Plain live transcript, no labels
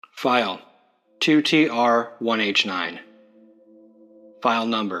File 2TR1H9. File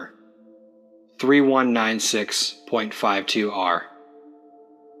number 3196.52R.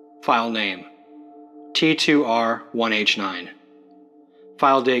 File name T2R1H9.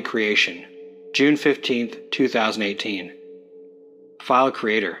 File date creation June 15, 2018. File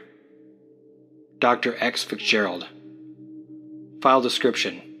creator Dr. X. Fitzgerald. File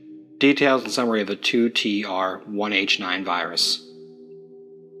description: details and summary of the 2TR1H9 virus.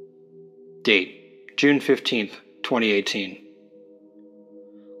 Date: June 15, 2018.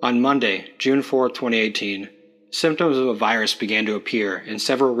 On Monday, June 4, 2018, symptoms of a virus began to appear in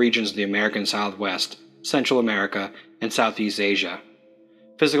several regions of the American Southwest, Central America, and Southeast Asia.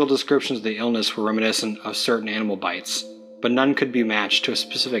 Physical descriptions of the illness were reminiscent of certain animal bites, but none could be matched to a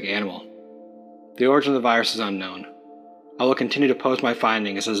specific animal. The origin of the virus is unknown. I will continue to post my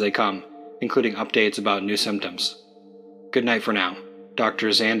findings as they come, including updates about new symptoms. Good night for now. Dr.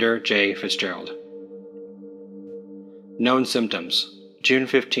 Xander J. Fitzgerald. Known symptoms: June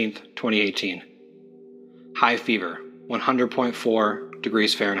 15, 2018. High fever, 100.4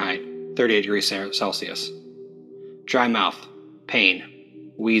 degrees Fahrenheit, 38 degrees Celsius. Dry mouth,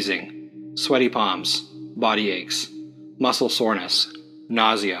 pain, wheezing, sweaty palms, body aches, muscle soreness,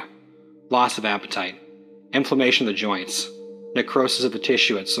 nausea, loss of appetite, inflammation of the joints, necrosis of the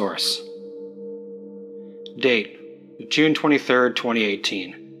tissue at source. Date: June 23,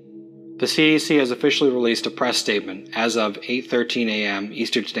 2018. The CDC has officially released a press statement as of 8:13 a.m.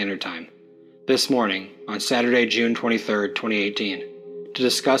 Eastern Standard Time this morning on Saturday, June 23, 2018, to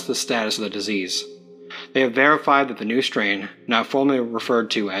discuss the status of the disease. They have verified that the new strain, now formally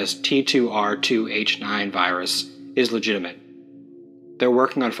referred to as T2R2H9 virus, is legitimate. They're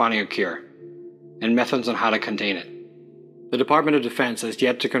working on finding a cure and methods on how to contain it. The Department of Defense has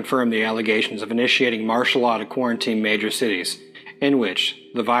yet to confirm the allegations of initiating martial law to quarantine major cities, in which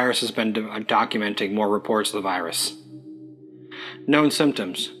the virus has been documenting more reports of the virus. Known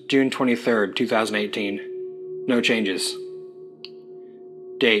symptoms: June 23, 2018. No changes.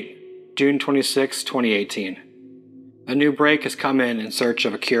 Date: June 26, 2018. A new break has come in search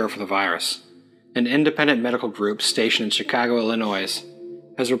of a cure for the virus. An independent medical group stationed in Chicago, Illinois,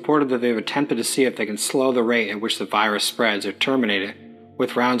 has reported that they have attempted to see if they can slow the rate at which the virus spreads or terminate it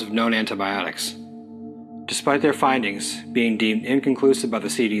with rounds of known antibiotics. Despite their findings being deemed inconclusive by the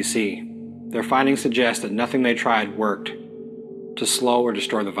CDC, their findings suggest that nothing they tried worked to slow or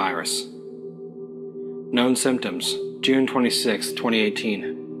destroy the virus. Known symptoms: June 26,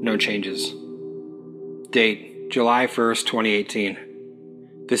 2018. No changes. Date: July 1, 2018.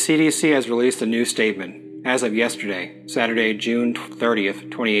 The CDC has released a new statement as of yesterday, Saturday, June 30,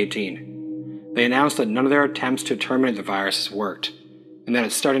 2018. They announced that none of their attempts to terminate the virus has worked, and that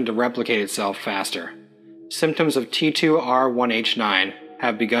it's starting to replicate itself faster. Symptoms of T2R1H9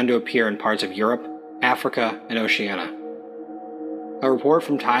 have begun to appear in parts of Europe, Africa, and Oceania. A report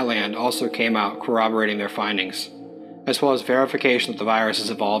from Thailand also came out corroborating their findings, as well as verification that the virus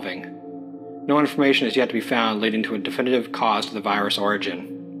is evolving. No information is yet to be found leading to a definitive cause to the virus origin.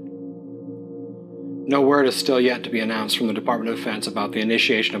 No word is still yet to be announced from the Department of Defense about the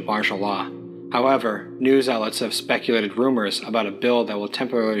initiation of martial law. However, news outlets have speculated rumors about a bill that will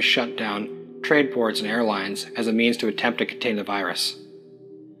temporarily shut down trade ports and airlines as a means to attempt to contain the virus.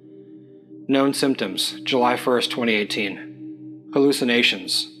 Known symptoms: July 1, 2018.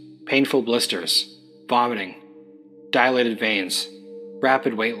 Hallucinations, painful blisters, vomiting, dilated veins,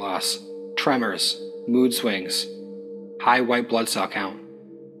 rapid weight loss, tremors, mood swings, high white blood cell count.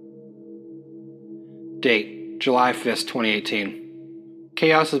 Date: July 5, 2018.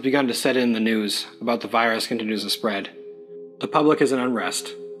 Chaos has begun to set in the news about the virus continues to spread. The public is in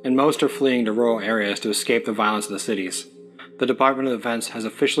unrest, and most are fleeing to rural areas to escape the violence of the cities. The Department of Defense has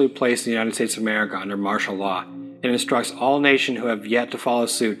officially placed the United States of America under martial law and instructs all nations who have yet to follow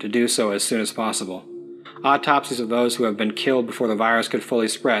suit to do so as soon as possible. Autopsies of those who have been killed before the virus could fully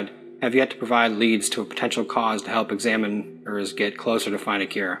spread have yet to provide leads to a potential cause to help examiners get closer to find a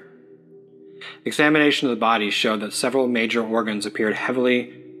cure. Examination of the bodies showed that several major organs appeared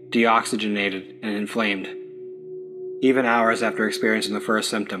heavily deoxygenated and inflamed, even hours after experiencing the first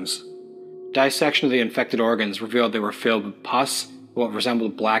symptoms. Dissection of the infected organs revealed they were filled with pus and what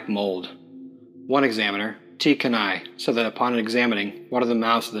resembled black mold. One examiner, T. Kanai, said that upon examining one of the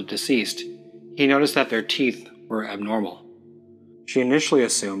mouths of the deceased, he noticed that their teeth were abnormal. She initially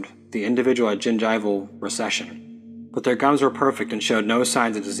assumed the individual had gingival recession, but their gums were perfect and showed no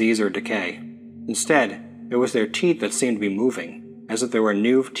signs of disease or decay. Instead, it was their teeth that seemed to be moving, as if there were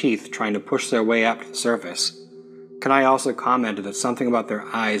new teeth trying to push their way up to the surface. Kanai also commented that something about their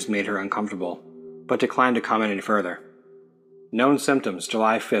eyes made her uncomfortable, but declined to comment any further. Known symptoms,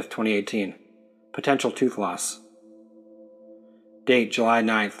 July 5, 2018. Potential tooth loss. Date, July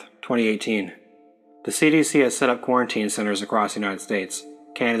 9, 2018. The CDC has set up quarantine centers across the United States,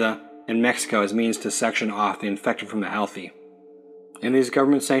 Canada, and Mexico as means to section off the infected from the healthy. In these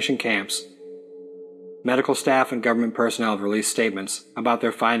government-sanctioned camps, medical staff and government personnel have released statements about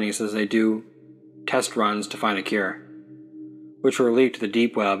their findings as they do test runs to find a cure, which were leaked to the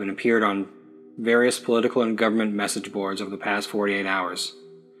deep web and appeared on various political and government message boards over the past 48 hours.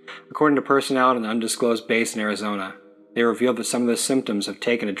 According to personnel at an undisclosed base in Arizona, they revealed that some of the symptoms have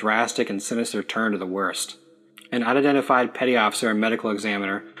taken a drastic and sinister turn to the worst. An unidentified petty officer and medical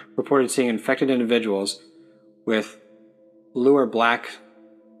examiner reported seeing infected individuals with Luer black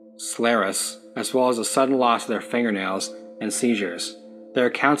sclerosis, as well as a sudden loss of their fingernails and seizures. Their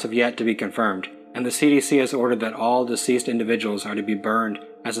accounts have yet to be confirmed, and the CDC has ordered that all deceased individuals are to be burned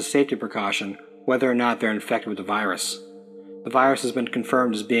as a safety precaution, whether or not they're infected with the virus. The virus has been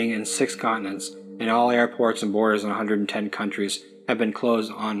confirmed as being in 6 continents, and all airports and borders in 110 countries have been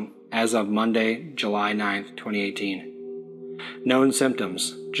closed as of Monday, July 9, 2018. Known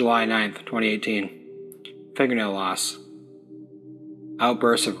symptoms, July 9, 2018. Fingernail loss.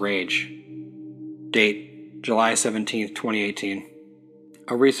 Outbursts of rage. Date, July 17, 2018.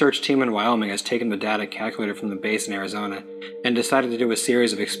 A research team in Wyoming has taken the data calculated from the base in Arizona and decided to do a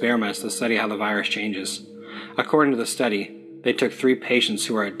series of experiments to study how the virus changes. According to the study, they took 3 patients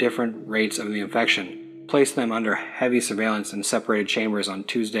who were at different rates of the infection, placed them under heavy surveillance in separated chambers on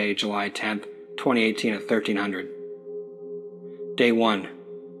Tuesday, July 10, 2018 at 1300. Day 1.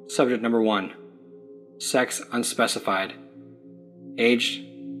 Subject number 1. Sex unspecified. Aged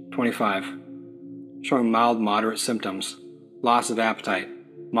 25. Showing mild moderate symptoms. Loss of appetite,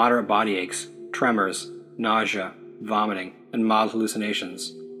 moderate body aches, tremors, nausea, vomiting, and mild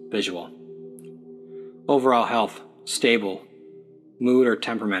hallucinations. Visual. Overall health, stable. Mood or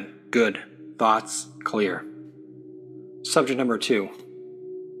temperament, good. Thoughts, clear. Subject number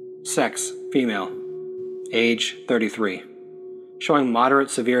 2. Sex, female. Age, 33. Showing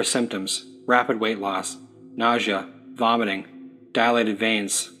moderate severe symptoms, rapid weight loss, nausea, vomiting, dilated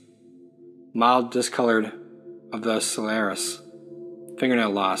veins, mild discolored of the sclerosis,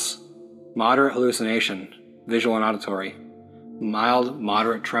 fingernail loss, moderate hallucination, visual and auditory, mild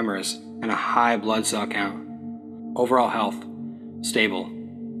moderate tremors, and a high blood cell count. Overall health, stable.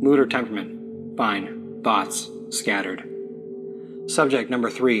 Mood or temperament, fine. Thoughts, scattered. Subject number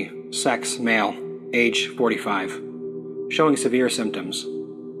 3, sex, male, age 45. Showing severe symptoms.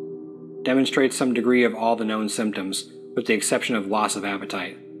 Demonstrates some degree of all the known symptoms, with the exception of loss of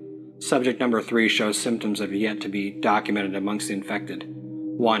appetite. Subject number 3 shows symptoms that have yet to be documented amongst the infected.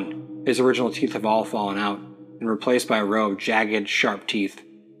 1. His original teeth have all fallen out and replaced by a row of jagged, sharp teeth,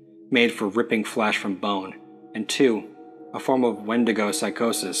 made for ripping flesh from bone. And 2. A form of Wendigo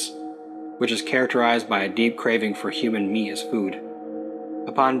psychosis, which is characterized by a deep craving for human meat as food.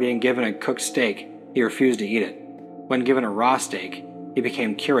 Upon being given a cooked steak, he refused to eat it. When given a raw steak, he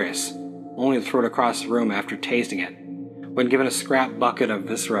became curious, only to throw it across the room after tasting it. When given a scrap bucket of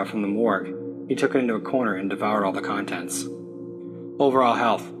viscera from the morgue, he took it into a corner and devoured all the contents. Overall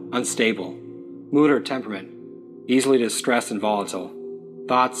health, unstable. Mood or temperament, easily distressed and volatile.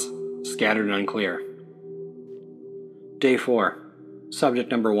 Thoughts, scattered and unclear. Day 4.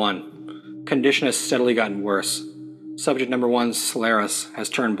 Subject number 1. Condition has steadily gotten worse. Subject number 1's sclerosis has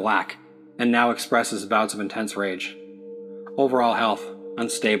turned black and now expresses bouts of intense rage. Overall health,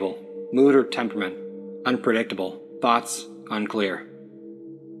 unstable. Mood or temperament, unpredictable. Thoughts, unclear.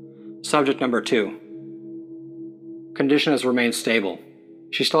 Subject number 2. Condition has remained stable.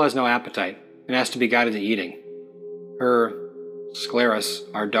 She still has no appetite and has to be guided to eating. Her scleras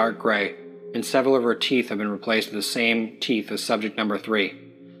are dark gray, and several of her teeth have been replaced with the same teeth as subject number 3.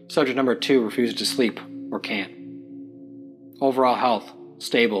 Subject number 2 refuses to sleep or can't. Overall health,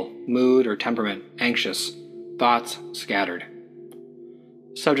 stable. Mood or temperament, anxious. Thoughts, scattered.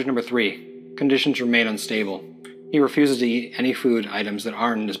 Subject number 3. Conditions remain unstable. He refuses to eat any food items that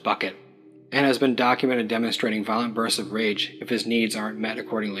aren't in his bucket, and has been documented demonstrating violent bursts of rage if his needs aren't met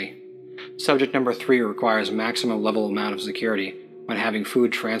accordingly. Subject number 3 requires maximum level amount of security when having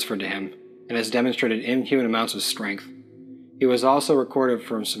food transferred to him, and has demonstrated inhuman amounts of strength. He was also recorded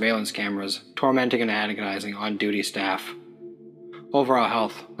from surveillance cameras, tormenting and agonizing on-duty staff. Overall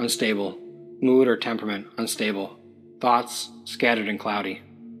health, unstable. Mood or temperament, unstable. Thoughts, scattered and cloudy.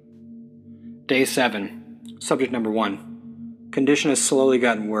 Day 7. Subject number 1. Condition has slowly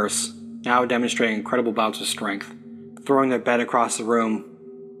gotten worse, now demonstrating incredible bouts of strength, throwing their bed across the room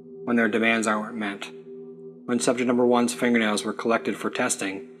when their demands aren't met. When subject number 1's fingernails were collected for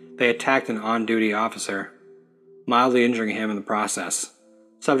testing, they attacked an on-duty officer. mildly injuring him in the process.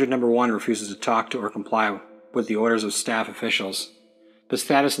 Subject number 1 refuses to talk to or comply with the orders of staff officials. The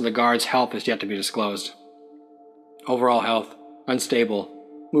status of the guard's health is yet to be disclosed. Overall health,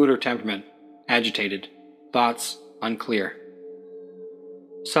 unstable, mood or temperament, agitated, thoughts, unclear.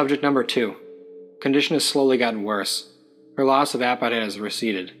 Subject number 2. Condition has slowly gotten worse. Her loss of appetite has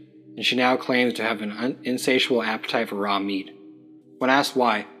receded, and she now claims to have an insatiable appetite for raw meat. When asked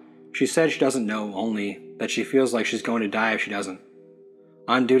why, she said she doesn't know, only that she feels like she's going to die if she doesn't.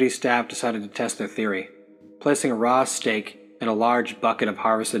 On-duty staff decided to test their theory, placing a raw steak and a large bucket of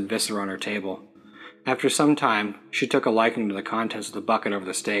harvested viscera on her table. After some time, she took a liking to the contents of the bucket over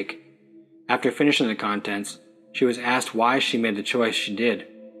the steak. After finishing the contents, she was asked why she made the choice she did,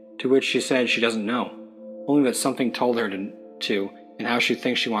 to which she said she doesn't know, only that something told her to and how she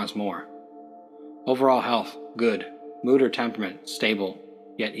thinks she wants more. Overall health, good. Mood or temperament, stable,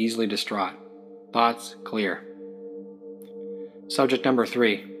 yet easily distraught. Thoughts, clear. Subject number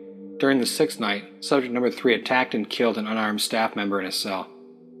 3. During the 6th night, subject number 3 attacked and killed an unarmed staff member in his cell.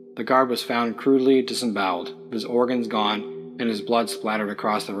 The guard was found crudely disemboweled, with his organs gone and his blood splattered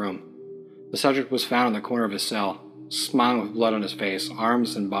across the room. The subject was found in the corner of his cell, smiling with blood on his face,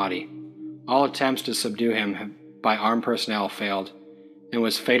 arms, and body. All attempts to subdue him by armed personnel failed, and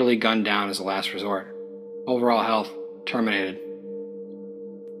was fatally gunned down as a last resort. Overall health, terminated.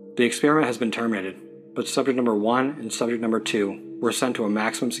 The experiment has been terminated, but subject number 1 and subject number 2 were sent to a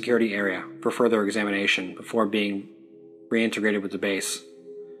maximum security area for further examination before being reintegrated with the base.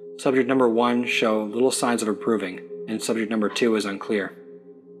 Subject number 1 show little signs of improving, and subject number 2 is unclear.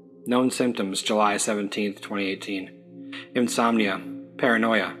 Known symptoms July 17, 2018. Insomnia,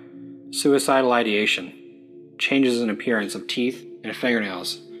 paranoia, suicidal ideation, changes in appearance of teeth and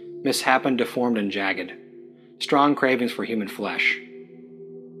fingernails, misshapen, deformed, and jagged. Strong cravings for human flesh.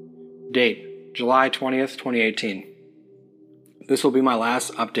 Date, July 20th, 2018. This will be my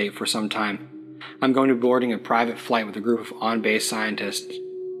last update for some time. I'm going to be boarding a private flight with a group of on-base scientists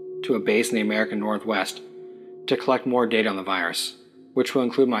to a base in the American Northwest to collect more data on the virus, which will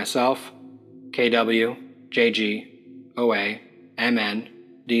include myself, KW, JG, OA, MN,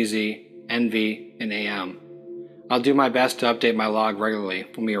 DZ, NV, and AM. I'll do my best to update my log regularly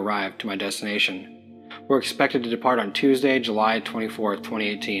when we arrive to my destination. We're expected to depart on Tuesday, July 24th,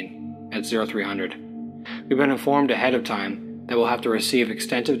 2018 at 0300. We've been informed ahead of time that we'll have to receive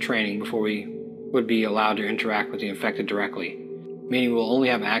extensive training before we would be allowed to interact with the infected directly, meaning we'll only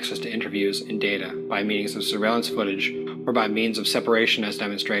have access to interviews and data by means of surveillance footage or by means of separation as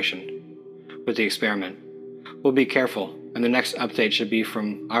demonstration with the experiment. We'll be careful, and the next update should be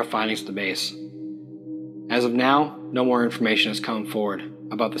from our findings at the base. As of now, no more information has come forward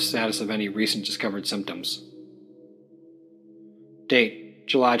about the status of any recent discovered symptoms. Date,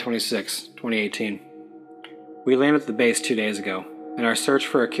 July 26, 2018. We landed at the base 2 days ago, and our search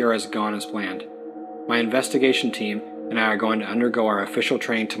for a cure has gone as planned. My investigation team and I are going to undergo our official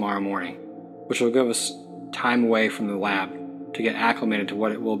training tomorrow morning, which will give us time away from the lab to get acclimated to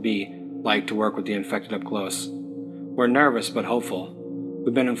what it will be like to work with the infected up close. We're nervous but hopeful.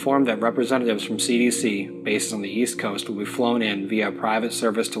 We've been informed that representatives from CDC, bases on the East Coast, will be flown in via a private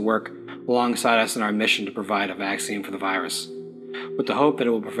service to work alongside us in our mission to provide a vaccine for the virus, with the hope that it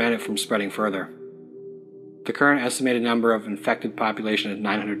will prevent it from spreading further. The current estimated number of infected population is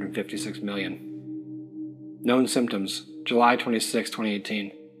 956 million. Known symptoms, July 26,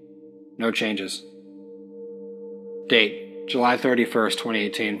 2018. No changes. Date, July 31st,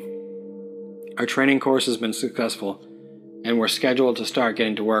 2018. Our training course has been successful, and we're scheduled to start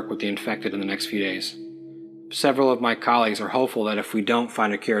getting to work with the infected in the next few days. Several of my colleagues are hopeful that if we don't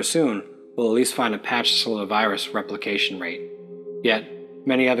find a cure soon, we'll at least find a patch to slow the virus replication rate. Yet,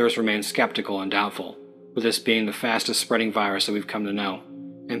 many others remain skeptical and doubtful, with this being the fastest spreading virus that we've come to know,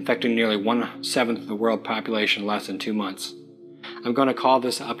 infecting nearly 1/7 of the world population in less than 2 months. I'm going to call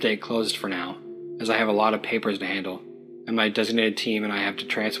this update closed for now, as I have a lot of papers to handle, and my designated team and I have to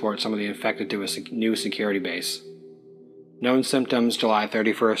transport some of the infected to a new security base. Known symptoms, July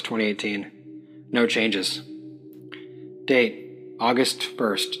 31st, 2018. No changes. Date, August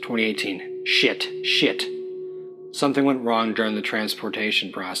 1st, 2018. Shit. Something went wrong during the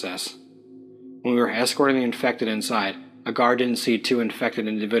transportation process. When we were escorting the infected inside, a guard didn't see 2 infected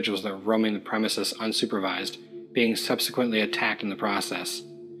individuals that were roaming the premises unsupervised, being subsequently attacked in the process.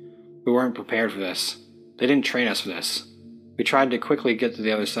 We weren't prepared for this. They didn't train us for this. We tried to quickly get to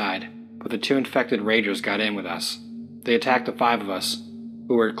the other side, but the 2 infected ragers got in with us. They attacked the 5 of us,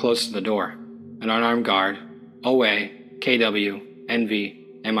 who were close to the door, an unarmed guard, OA, KW,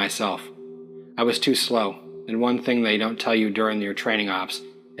 NV, and myself. I was too slow, and one thing they don't tell you during your training ops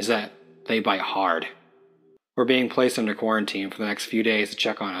is that they bite hard. We're being placed under quarantine for the next few days to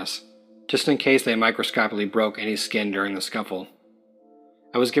check on us, just in case they microscopically broke any skin during the scuffle.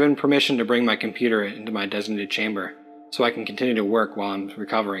 I was given permission to bring my computer into my designated chamber, so I can continue to work while I'm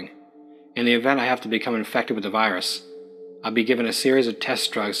recovering. In the event I have to become infected with the virus, I'll be given a series of test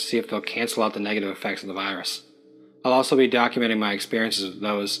drugs to see if they'll cancel out the negative effects of the virus. I'll also be documenting my experiences with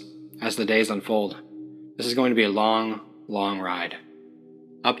those as the days unfold. This is going to be a long, long ride.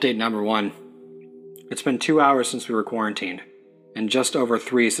 Update number 1. It's been 2 hours since we were quarantined, and just over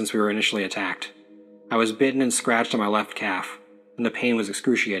 3 since we were initially attacked. I was bitten and scratched on my left calf, and the pain was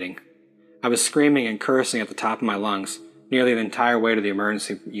excruciating. I was screaming and cursing at the top of my lungs, nearly the entire way to the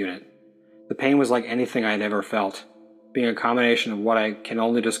emergency unit. The pain was like anything I had ever felt, being a combination of what I can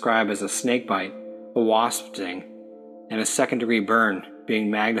only describe as a snake bite, a wasp sting, and a second-degree burn being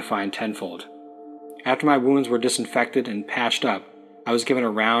magnified tenfold. After my wounds were disinfected and patched up, I was given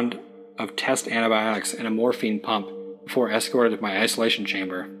a round of test antibiotics and a morphine pump before escorted to my isolation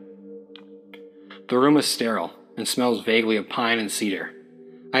chamber. The room is sterile and smells vaguely of pine and cedar.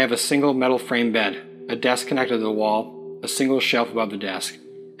 I have a single metal frame bed, a desk connected to the wall, a single shelf above the desk,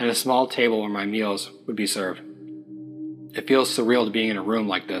 and a small table where my meals would be served. It feels surreal to be in a room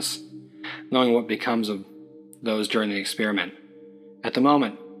like this, knowing what becomes of those during the experiment. At the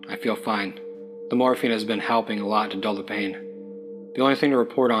moment, I feel fine. The morphine has been helping a lot to dull the pain. The only thing to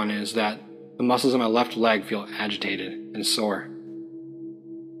report on is that the muscles in my left leg feel agitated and sore.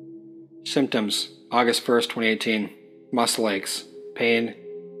 Symptoms: August 1st, 2018. Muscle aches, pain,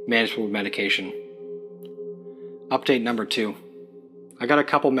 manageable with medication. Update number 2. I got a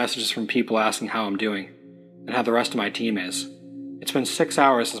couple messages from people asking how I'm doing, and how the rest of my team is. It's been 6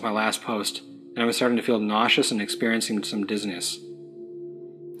 hours since my last post, and I'm starting to feel nauseous and experiencing some dizziness.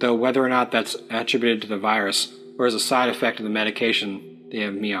 Though whether or not that's attributed to the virus or as a side effect of the medication they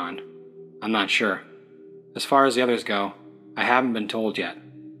have me on, I'm not sure. As far as the others go, I haven't been told yet.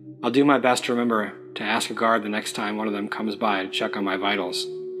 I'll do my best to remember to ask a guard the next time one of them comes by to check on my vitals.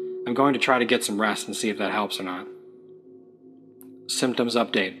 I'm going to try to get some rest and see if that helps or not. Symptoms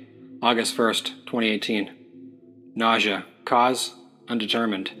update. August 1st, 2018. Nausea. Cause: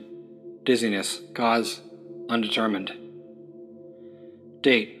 undetermined. Dizziness. Cause: undetermined.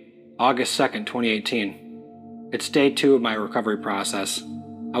 Date: August 2nd, 2018. It's day 2 of my recovery process.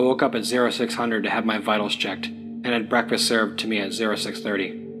 I woke up at 0600 to have my vitals checked, and had breakfast served to me at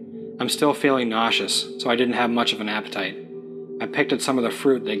 0630. I'm still feeling nauseous, so I didn't have much of an appetite. I picked at some of the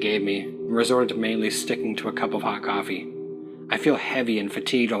fruit they gave me, and resorted to mainly sticking to a cup of hot coffee. I feel heavy and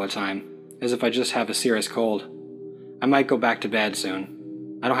fatigued all the time, as if I just have a serious cold. I might go back to bed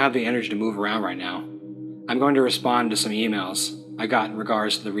soon. I don't have the energy to move around right now. I'm going to respond to some emails I got in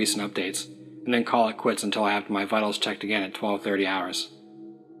regards to the recent updates, and then call it quits until I have my vitals checked again at 12:30 hours.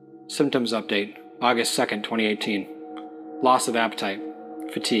 Symptoms update. August 2nd, 2018. Loss of appetite.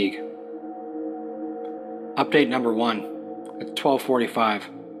 Fatigue. Update number 1. It's 12:45,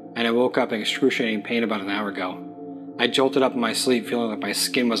 and I woke up in excruciating pain about an hour ago. I jolted up in my sleep feeling like my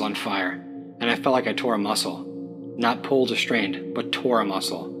skin was on fire, and I felt like I tore a muscle. Not pulled or strained, but tore a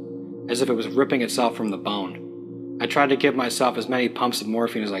muscle, as if it was ripping itself from the bone. I tried to give myself as many pumps of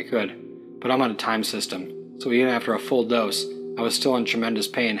morphine as I could, but I'm on a time system, so even after a full dose, I was still in tremendous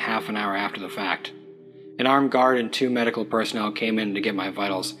pain half an hour after the fact. An armed guard and 2 medical personnel came in to get my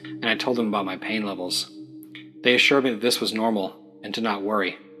vitals, and I told them about my pain levels. They assured me that this was normal, and to not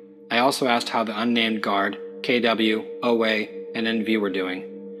worry. I also asked how the unnamed guard, KW, OA, and NV were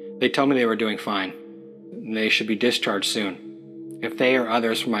doing. They told me they were doing fine, and they should be discharged soon. If they or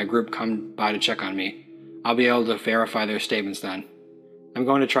others from my group come by to check on me, I'll be able to verify their statements then. I'm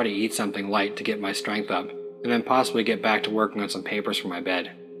going to try to eat something light to get my strength up, and then possibly get back to working on some papers for my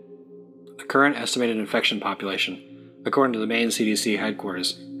bed. The current estimated infection population, according to the main CDC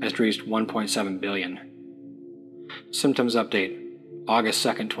headquarters, has reached 1.7 billion. Symptoms update. August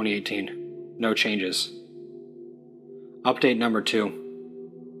 2nd, 2018. No changes. Update number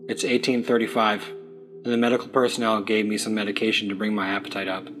 2. It's 18:35, and the medical personnel gave me some medication to bring my appetite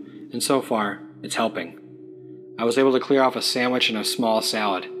up, and so far, it's helping. I was able to clear off a sandwich and a small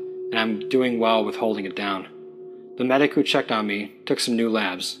salad, and I'm doing well with holding it down. The medic who checked on me took some new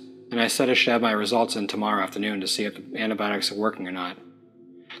labs, and I said I should have my results in tomorrow afternoon to see if the antibiotics are working or not.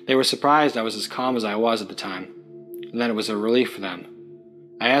 They were surprised I was as calm as I was at the time, and that it was a relief for them.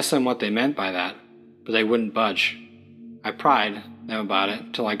 I asked them what they meant by that, but they wouldn't budge. I pried them about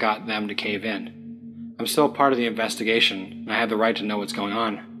it till I got them to cave in. I'm still part of the investigation, and I have the right to know what's going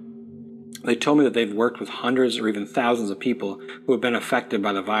on. They told me that they've worked with hundreds or even thousands of people who have been affected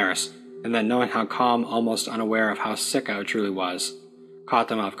by the virus, and that knowing how calm, almost unaware of how sick I truly was, caught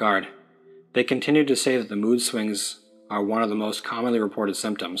them off guard. They continued to say that the mood swings are one of the most commonly reported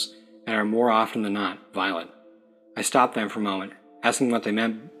symptoms and are more often than not violent. I stopped them for a moment, asking what they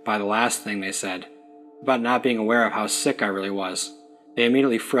meant by the last thing they said, about not being aware of how sick I really was. They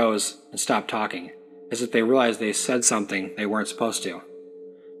immediately froze and stopped talking, as if they realized they said something they weren't supposed to.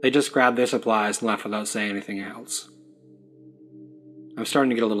 They just grabbed their supplies and left without saying anything else. I'm starting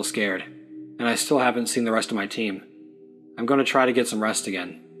to get a little scared, and I still haven't seen the rest of my team. I'm going to try to get some rest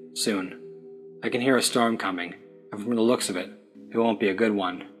again, soon. I can hear a storm coming, and from the looks of it, it won't be a good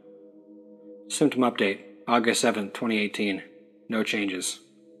one. Symptom update, August 7th, 2018. No changes.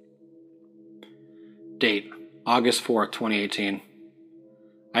 Date, August 4th, 2018.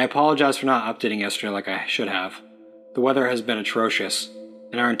 I apologize for not updating yesterday like I should have. The weather has been atrocious,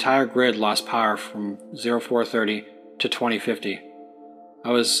 and our entire grid lost power from 0430 to 2050.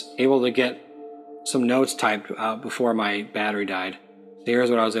 I was able to get some notes typed out before my battery died, so here's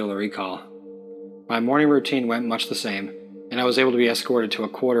what I was able to recall. My morning routine went much the same, and I was able to be escorted to a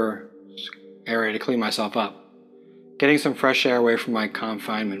quarter area to clean myself up. Getting some fresh air away from my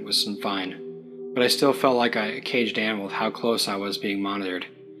confinement was fine, but I still felt like a caged animal with how close I was being monitored.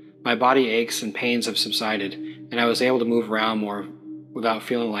 My body aches and pains have subsided, and I was able to move around more without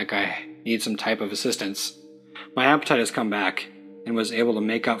feeling like I need some type of assistance. My appetite has come back, and was able to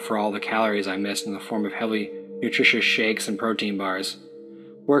make up for all the calories I missed in the form of heavily nutritious shakes and protein bars.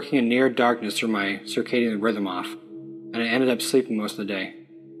 Working in near darkness threw my circadian rhythm off, and I ended up sleeping most of the day.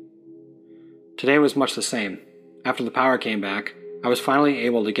 Today was much the same. After the power came back, I was finally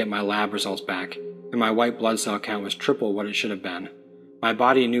able to get my lab results back, and my white blood cell count was triple what it should have been. My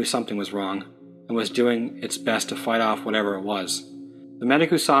body knew something was wrong, and was doing its best to fight off whatever it was. The medic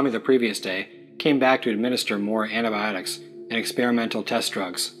who saw me the previous day came back to administer more antibiotics and experimental test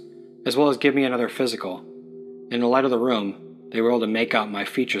drugs, as well as give me another physical. In the light of the room, they were able to make out my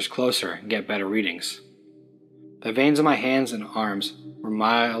features closer and get better readings. The veins in my hands and arms were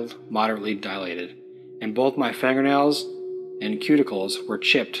moderately dilated, and both my fingernails and cuticles were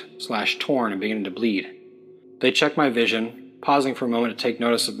chipped/torn and beginning to bleed. They checked my vision, pausing for a moment to take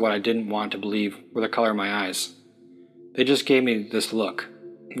notice of what I didn't want to believe were the color of my eyes. They just gave me this look,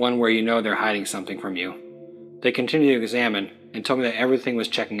 one where you know they're hiding something from you. They continued to examine and told me that everything was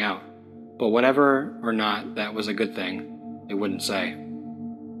checking out, but whatever or not that was a good thing, they wouldn't say.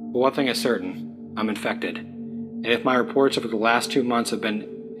 But one thing is certain, I'm infected, and if my reports over the last 2 months have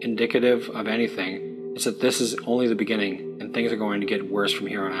been indicative of anything, it's that this is only the beginning and things are going to get worse from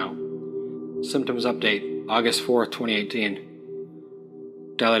here on out. Symptoms update, August 4th, 2018.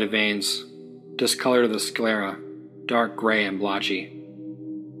 Dilated veins, discolored of the sclera, dark gray and blotchy.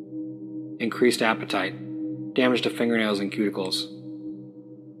 Increased appetite, damage to fingernails and cuticles.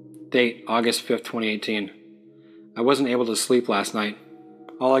 Date, August 5th, 2018. I wasn't able to sleep last night.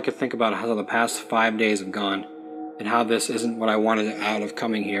 All I could think about is how the past 5 days have gone, and how this isn't what I wanted out of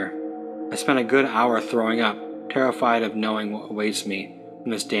coming here. I spent a good hour throwing up, terrified of knowing what awaits me when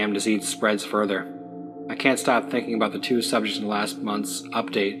this damn disease spreads further. I can't stop thinking about the 2 subjects in last month's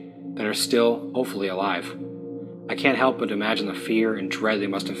update that are still, hopefully, alive. I can't help but imagine the fear and dread they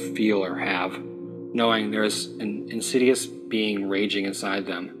must feel or have, knowing there's an insidious being raging inside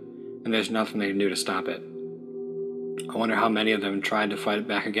them, and there's nothing they can do to stop it. I wonder how many of them tried to fight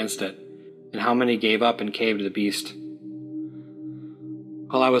back against it, and how many gave up and caved to the beast.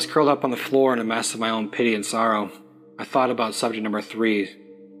 While I was curled up on the floor in a mess of my own pity and sorrow, I thought about subject number 3,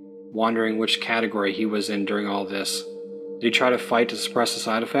 wondering which category he was in during all this. Did he try to fight to suppress the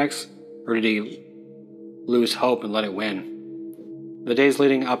side effects, or did he lose hope and let it win? The days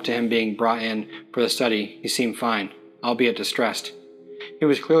leading up to him being brought in for the study, he seemed fine, albeit distressed. He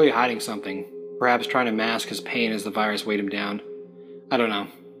was clearly hiding something, perhaps trying to mask his pain as the virus weighed him down. I don't know.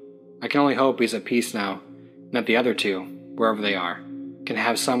 I can only hope he's at peace now, and that the other 2, wherever they are, can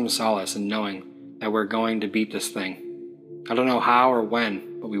have some solace in knowing that we're going to beat this thing. I don't know how or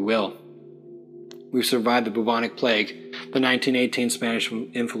when, but we will. We've survived the bubonic plague, the 1918 Spanish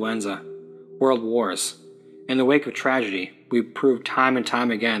influenza, world wars. In the wake of tragedy, we've proved time and time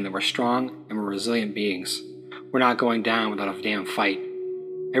again that we're strong and we're resilient beings. We're not going down without a damn fight.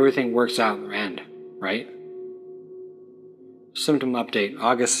 Everything works out in the end, right? Symptom update,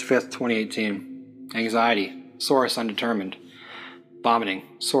 August 5th, 2018. Anxiety, source undetermined. Vomiting,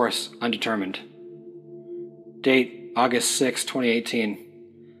 source undetermined. Date, August 6th, 2018.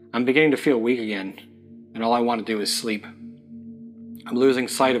 I'm beginning to feel weak again, and all I want to do is sleep. I'm losing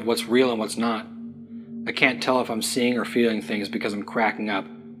sight of what's real and what's not. I can't tell if I'm seeing or feeling things because I'm cracking up,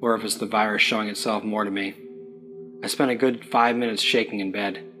 or if it's the virus showing itself more to me. I spent a good 5 minutes shaking in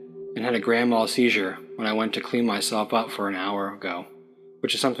bed, and had a grand mal seizure when I went to clean myself up for an hour ago.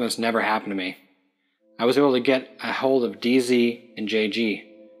 which is something that's never happened to me. I was able to get a hold of DZ and JG,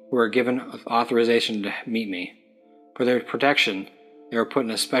 who were given authorization to meet me. For their protection, they were put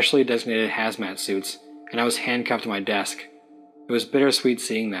in especially designated hazmat suits, and I was handcuffed to my desk. It was bittersweet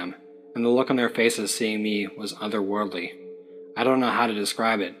seeing them, and the look on their faces seeing me was otherworldly. I don't know how to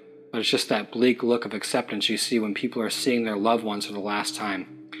describe it, but it's just that bleak look of acceptance you see when people are seeing their loved ones for the last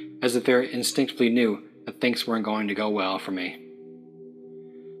time, as if they instinctively knew that things weren't going to go well for me.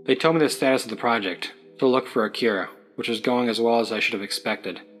 They told me the status of the project, to look for a cure, which was going as well as I should have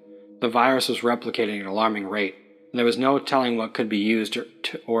expected. The virus was replicating at an alarming rate, and there was no telling what could be used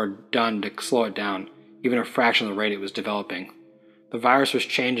or done to slow it down, even a fraction of the rate it was developing. The virus was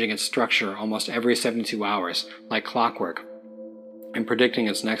changing its structure almost every 72 hours, like clockwork, and predicting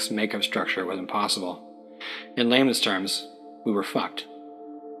its next makeup structure was impossible. In layman's terms, we were fucked.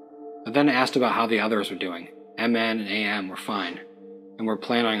 I then asked about how the others were doing. MN and AM were fine, and were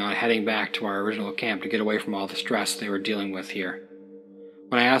planning on heading back to our original camp to get away from all the stress they were dealing with here.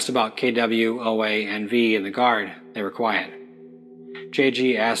 When I asked about KW, OA, NV, and the guard, they were quiet.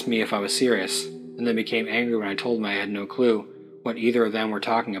 JG asked me if I was serious, and then became angry when I told him I had no clue what either of them were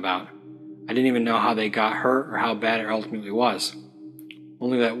talking about. I didn't even know how they got hurt or how bad it ultimately was.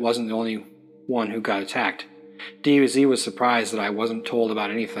 Only that wasn't the only one who got attacked. DZ was surprised that I wasn't told about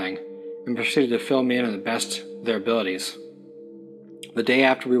anything, and proceeded to fill me in on the best of their abilities. The day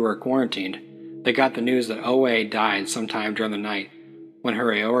after we were quarantined, they got the news that OA died sometime during the night when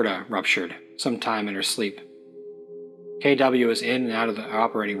her aorta ruptured, sometime in her sleep. KW was in and out of the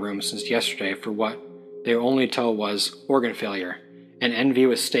operating room since yesterday for what they were only told was organ failure, and NV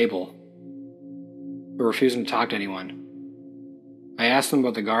was stable, but refusing to talk to anyone. I asked them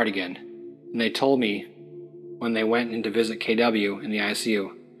about the guard again, and they told me when they went in to visit KW in the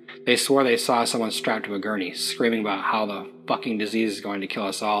ICU. They swore they saw someone strapped to a gurney, screaming about how the fucking disease is going to kill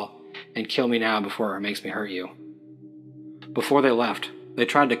us all, and kill me now before it makes me hurt you. Before they left, they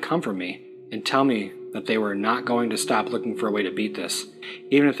tried to comfort me and tell me that they were not going to stop looking for a way to beat this,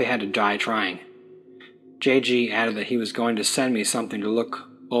 even if they had to die trying. JG added that he was going to send me something to look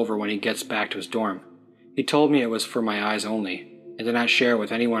over when he gets back to his dorm. He told me it was for my eyes only, and did not share it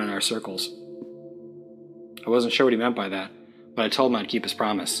with anyone in our circles. I wasn't sure what he meant by that, but I told him I'd keep his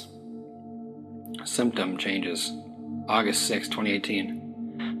promise. Symptom changes. August 6,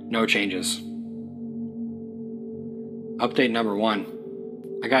 2018. No changes. Update number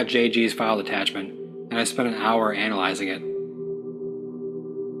 1. I got JG's file attachment, and I spent an hour analyzing it.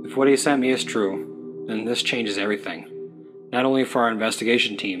 If what he sent me is true, then this changes everything. Not only for our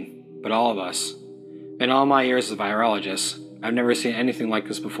investigation team, but all of us. In all my years as a virologist, I've never seen anything like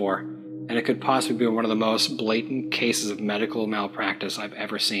this before, and it could possibly be one of the most blatant cases of medical malpractice I've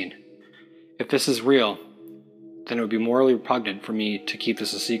ever seen. If this is real, then it would be morally repugnant for me to keep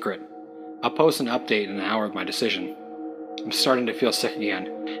this a secret. I'll post an update in an hour of my decision. I'm starting to feel sick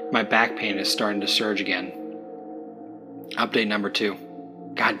again. My back pain is starting to surge again. Update number 2.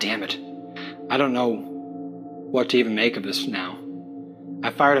 God damn it. I don't know what to even make of this now.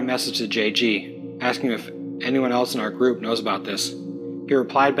 I fired a message to JG, asking if anyone else in our group knows about this. He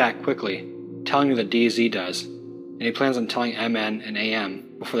replied back quickly, telling me that DZ does, and he plans on telling MN and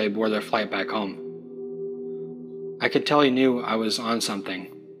AM before they board their flight back home. I could tell he knew I was on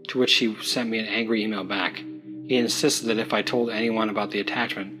something, to which he sent me an angry email back. He insisted that if I told anyone about the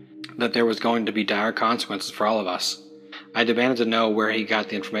attachment, that there was going to be dire consequences for all of us. I demanded to know where he got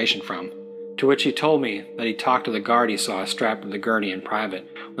the information from, to which he told me that he talked to the guard he saw strapped to the gurney in private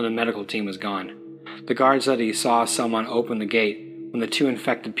when the medical team was gone. The guard said he saw someone open the gate when the 2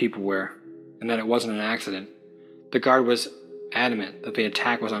 infected people were, and that it wasn't an accident. The guard was adamant that the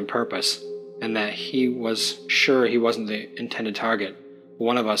attack was on purpose, and that he was sure he wasn't the intended target, but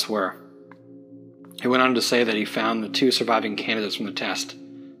one of us were. He went on to say that he found the 2 surviving candidates from the test.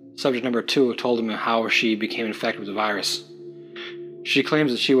 Subject number 2 told him how she became infected with the virus. She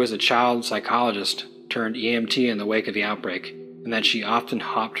claims that she was a child psychologist turned EMT in the wake of the outbreak, and that she often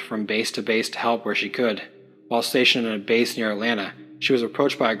hopped from base to help where she could. While stationed in a base near Atlanta, she was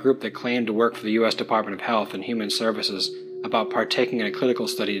approached by a group that claimed to work for the U.S. Department of Health and Human Services about partaking in a clinical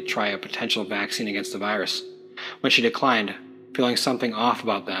study to try a potential vaccine against the virus. When she declined, feeling something off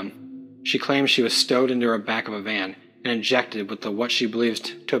about them, she claims she was stowed into the back of a van and injected with what she believes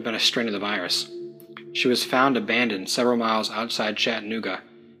to have been a strain of the virus. She was found abandoned several miles outside Chattanooga,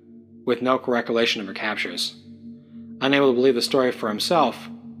 with no recollection of her captures. Unable to believe the story for himself,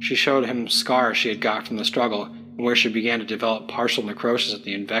 she showed him scars she had got from the struggle and where she began to develop partial necrosis at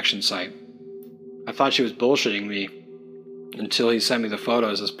the injection site. I thought she was bullshitting me until he sent me the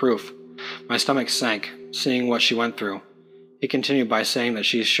photos as proof. My stomach sank, seeing what she went through, He continued by saying that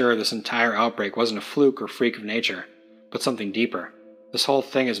she's sure this entire outbreak wasn't a fluke or freak of nature, but something deeper. This whole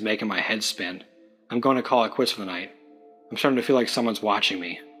thing is making my head spin. I'm going to call it quits for the night. I'm starting to feel like someone's watching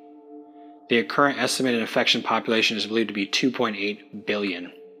me. The current estimated infection population is believed to be 2.8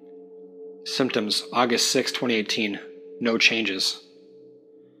 billion. Symptoms, August 6, 2018. No changes.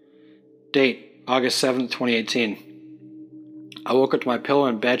 Date, August 7, 2018. I woke up to my pillow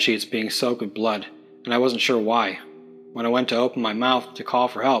and bedsheets being soaked with blood, and I wasn't sure why. When I went to open my mouth to call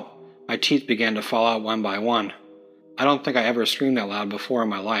for help, my teeth began to fall out one by one. I don't think I ever screamed that loud before in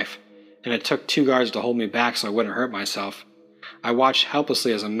my life, and it took 2 guards to hold me back so I wouldn't hurt myself. I watched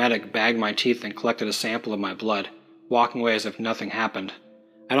helplessly as a medic bagged my teeth and collected a sample of my blood, walking away as if nothing happened.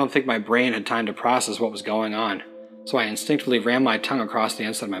 I don't think my brain had time to process what was going on, so I instinctively ran my tongue across the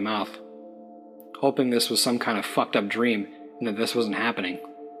inside of my mouth, hoping this was some kind of fucked up dream and that this wasn't happening.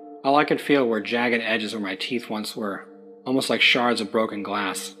 All I could feel were jagged edges where my teeth once were, almost like shards of broken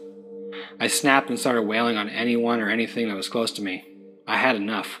glass. I snapped and started wailing on anyone or anything that was close to me. I had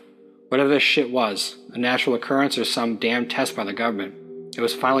enough. Whatever this shit was, a natural occurrence or some damn test by the government, it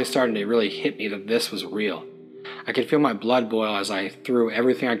was finally starting to really hit me that this was real. I could feel my blood boil as I threw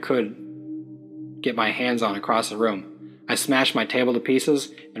everything I could get my hands on across the room. I smashed my table to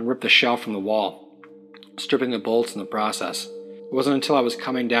pieces and ripped the shelf from the wall, stripping the bolts in the process. It wasn't until I was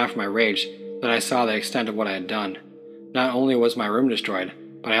coming down from my rage that I saw the extent of what I had done. Not only was my room destroyed,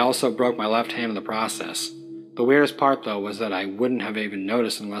 but I also broke my left hand in the process. The weirdest part, though, was that I wouldn't have even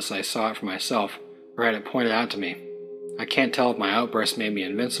noticed unless I saw it for myself or had it pointed out to me. I can't tell if my outburst made me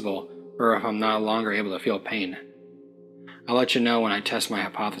invincible or if I'm no longer able to feel pain. I'll let you know when I test my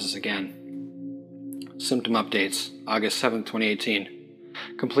hypothesis again. Symptom updates, August 7, 2018.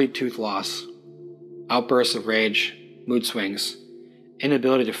 Complete tooth loss. Outbursts of rage, mood swings.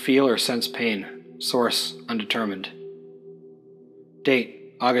 Inability to feel or sense pain. Source undetermined.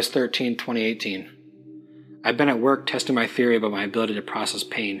 Date, August 13, 2018. I've been at work testing my theory about my ability to process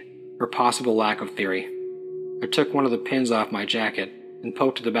pain, or possible lack of theory. I took one of the pins off my jacket and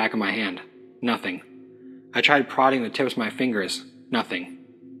poked at the back of my hand. Nothing. I tried prodding the tips of my fingers. Nothing.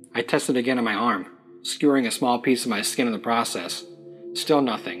 I tested again on my arm, skewering a small piece of my skin in the process. Still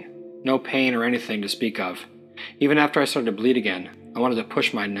nothing. No pain or anything to speak of. Even after I started to bleed again, I wanted to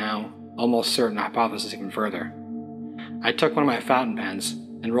push my now almost certain hypothesis even further. I took one of my fountain pens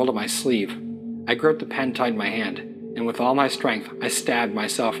and rolled up my sleeve. I gripped the pen tight in my hand, and with all my strength, I stabbed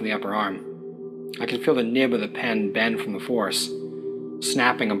myself in the upper arm. I could feel the nib of the pen bend from the force,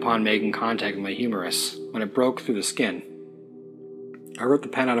 snapping upon making contact with my humerus when it broke through the skin. I ripped the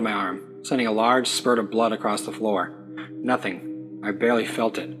pen out of my arm, sending a large spurt of blood across the floor. Nothing. I barely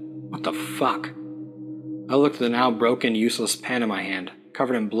felt it. What the fuck? I looked at the now broken, useless pen in my hand,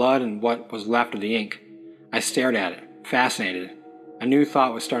 covered in blood and what was left of the ink. I stared at it, fascinated. A new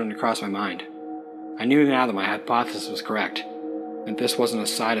thought was starting to cross my mind. I knew now that my hypothesis was correct, that this wasn't a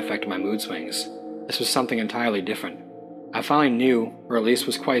side effect of my mood swings. This was something entirely different. I finally knew, or at least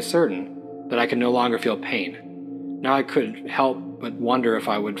was quite certain, that I could no longer feel pain. Now I couldn't help but wonder if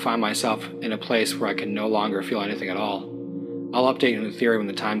I would find myself in a place where I could no longer feel anything at all. I'll update on the theory when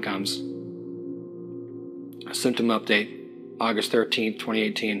the time comes. A symptom update, August 13,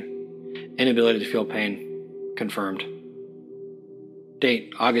 2018. Inability to feel pain. Confirmed.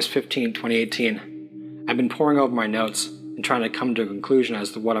 Date, August 15, 2018. I've been poring over my notes and trying to come to a conclusion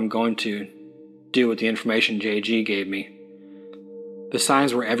as to what I'm going to do with the information JG gave me. The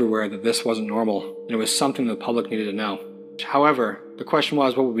signs were everywhere that this wasn't normal, and it was something the public needed to know. However, the question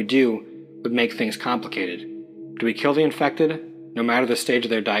was what would we do would make things complicated. Do we kill the infected, no matter the stage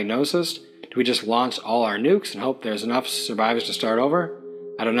of their diagnosis? Do we just launch all our nukes and hope there's enough survivors to start over?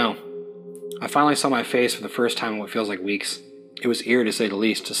 I don't know. I finally saw my face for the first time in what feels like weeks. It was eerie to say the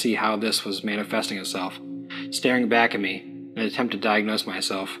least to see how this was manifesting itself. Staring back at me, in an attempt to diagnose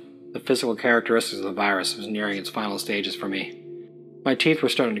myself, the physical characteristics of the virus was nearing its final stages for me. My teeth were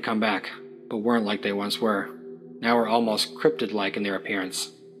starting to come back, but weren't like they once were. Now were almost cryptid-like in their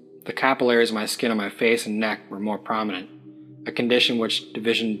appearance. The capillaries of my skin on my face and neck were more prominent, a condition which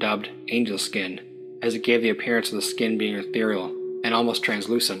division dubbed angel skin, as it gave the appearance of the skin being ethereal and almost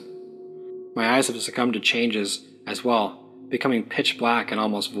translucent. My eyes have succumbed to changes as well, becoming pitch black and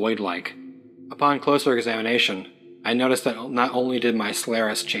almost void-like. Upon closer examination, I noticed that not only did my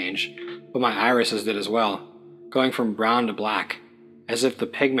scleras change, but my irises did as well, going from brown to black, as if the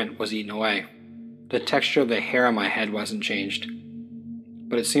pigment was eaten away. The texture of the hair on my head wasn't changed,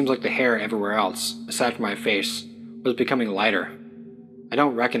 but it seems like the hair everywhere else, aside from my face, was becoming lighter. I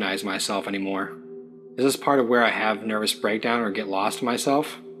don't recognize myself anymore. Is this part of where I have nervous breakdown or get lost in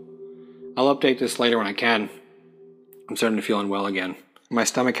myself? I'll update this later when I can. I'm starting to feel unwell again. My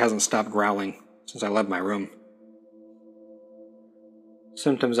stomach hasn't stopped growling since I left my room.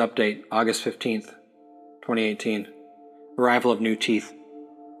 Symptoms update, August 15th, 2018. Arrival of new teeth.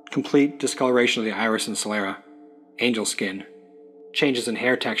 Complete discoloration of the iris and sclera. Angel skin. Changes in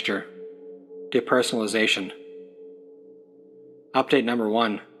hair texture. Depersonalization. Update number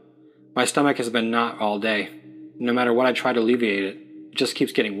 1. My stomach has been knot all day. No matter what I try to alleviate it, it just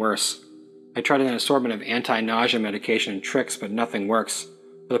keeps getting worse. I tried an assortment of anti-nausea medication and tricks, but nothing works.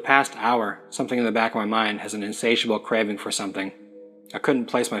 For the past hour, something in the back of my mind has an insatiable craving for something. I couldn't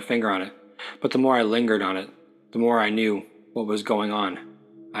place my finger on it, but the more I lingered on it, the more I knew what was going on.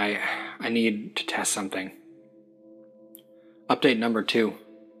 I need to test something. Update number 2.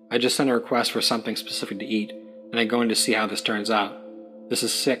 I just sent a request for something specific to eat, and I'm going to see how this turns out. This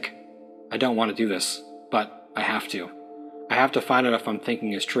is sick. I don't want to do this, but I have to. I have to find out if I'm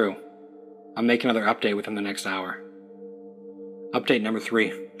thinking is true. I'll make another update within the next hour. Update number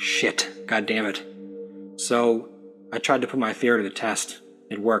 3. Shit. God damn it. So, I tried to put my theory to the test.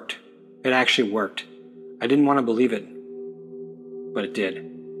 It worked. It actually worked. I didn't want to believe it, but it did.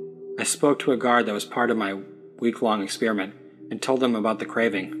 I spoke to a guard that was part of my week-long experiment and told them about the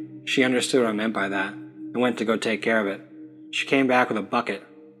craving. She understood what I meant by that and went to go take care of it. She came back with a bucket.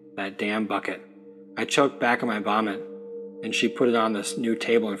 That damn bucket. I choked back on my vomit, and she put it on this new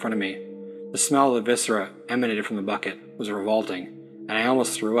table in front of me. The smell of the viscera emanated from the bucket was revolting, and I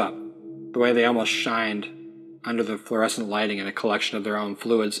almost threw up. The way they almost shined under the fluorescent lighting and a collection of their own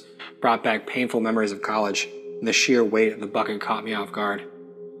fluids brought back painful memories of college, and the sheer weight of the bucket caught me off guard.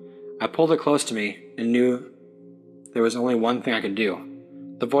 I pulled it close to me and knew there was only one thing I could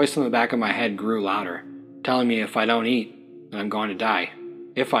do. The voice in the back of my head grew louder, telling me if I don't eat, then I'm going to die.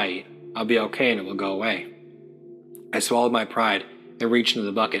 If I eat, I'll be okay and it will go away. I swallowed my pride and reached into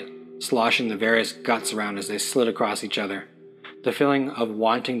the bucket, sloshing the various guts around as they slid across each other. The feeling of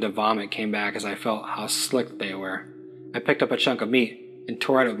wanting to vomit came back as I felt how slick they were. I picked up a chunk of meat and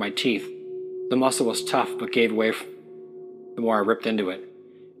tore at it with my teeth. The muscle was tough but gave way the more I ripped into it.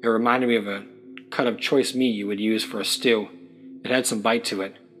 It reminded me of a cut of choice meat you would use for a stew. It had some bite to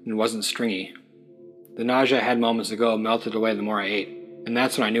it and wasn't stringy. The nausea I had moments ago melted away the more I ate, and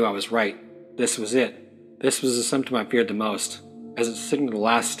that's when I knew I was right. This was it. This was the symptom I feared the most, as it signaled the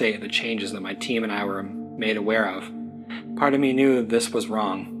last state of the changes that my team and I were made aware of. Part of me knew that this was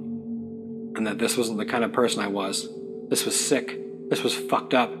wrong, and that this wasn't the kind of person I was. This was sick. This was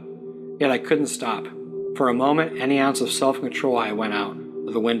fucked up. Yet I couldn't stop. For a moment, any ounce of self-control I went out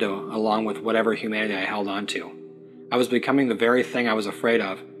of the window along with whatever humanity I held on to. I was becoming the very thing I was afraid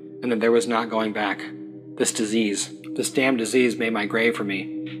of, and that there was not going back. This damn disease made my grave for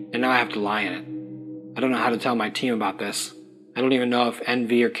me, and now I have to lie in it. I don't know how to tell my team about this. I don't even know if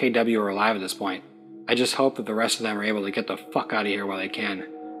NV or KW are alive at this point. I just hope that the rest of them are able to get the fuck out of here while they can,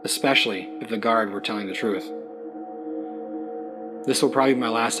 especially if the guard were telling the truth. This will probably be my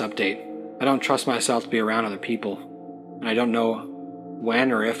last update. I don't trust myself to be around other people, and I don't know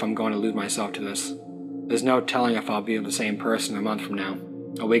when or if I'm going to lose myself to this. There's no telling if I'll be the same person a month from now,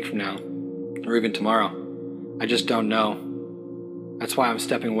 a week from now, or even tomorrow. I just don't know. That's why I'm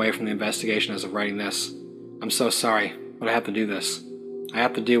stepping away from the investigation as of writing this. I'm so sorry, but I have to do this. I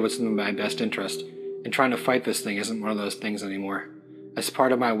have to do what's in my best interest, and trying to fight this thing isn't one of those things anymore. As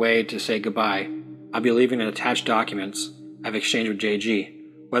part of my way to say goodbye, I'll be leaving attached documents I've exchanged with JG.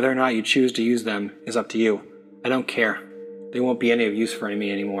 Whether or not you choose to use them is up to you. I don't care. They won't be any of use for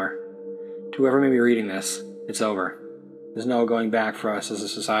me anymore. To whoever may be reading this, it's over. There's no going back for us as a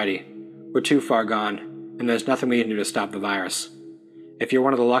society. We're too far gone, and there's nothing we can do to stop the virus. If you're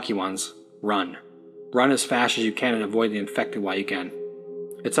one of the lucky ones, run. Run as fast as you can and avoid the infected while you can.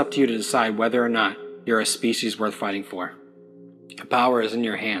 It's up to you to decide whether or not you're a species worth fighting for. The power is in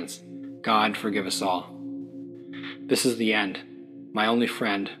your hands. God forgive us all. This is the end. My only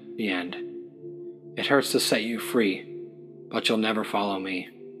friend, the end. It hurts to set you free, but you'll never follow me.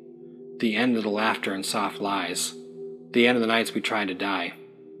 The end of the laughter and soft lies. The end of the nights we tried to die.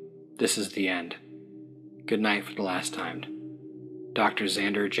 This is the end. Good night for the last time. Dr.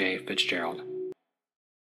 Xander J. Fitzgerald.